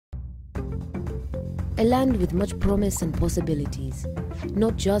A land with much promise and possibilities,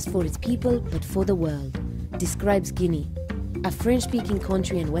 not just for its people but for the world, describes Guinea, a French-speaking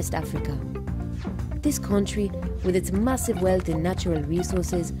country in West Africa. This country, with its massive wealth in natural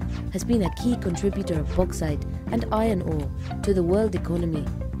resources, has been a key contributor of bauxite and iron ore to the world economy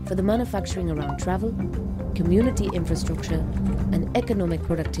for the manufacturing around travel, community infrastructure, and economic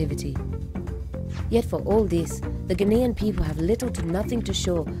productivity. Yet for all this, the Ghanaian people have little to nothing to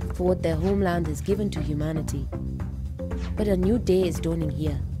show for what their homeland has given to humanity. But a new day is dawning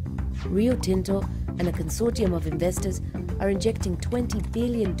here. Rio Tinto and a consortium of investors are injecting $20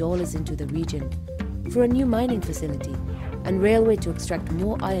 billion into the region for a new mining facility and railway to extract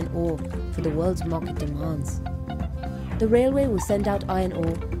more iron ore for the world's market demands. The railway will send out iron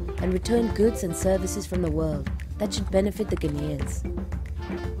ore and return goods and services from the world that should benefit the Ghanaians.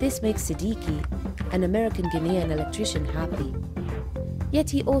 This makes Sidiki, an American Ghanaian electrician, happy. Yet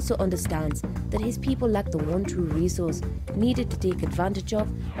he also understands that his people lack the one true resource needed to take advantage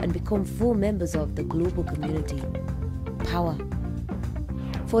of and become full members of the global community: power.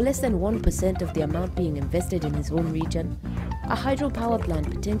 For less than 1% of the amount being invested in his home region, a hydropower plant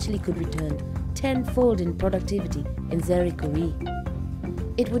potentially could return tenfold in productivity in Zerikuri.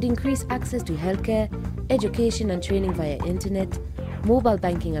 It would increase access to healthcare, education and training via internet, mobile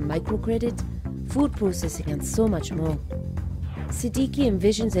banking and microcredit, food processing and so much more. Sidiki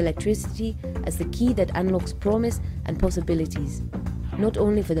envisions electricity as the key that unlocks promise and possibilities, not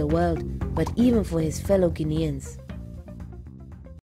only for the world, but even for his fellow Guineans.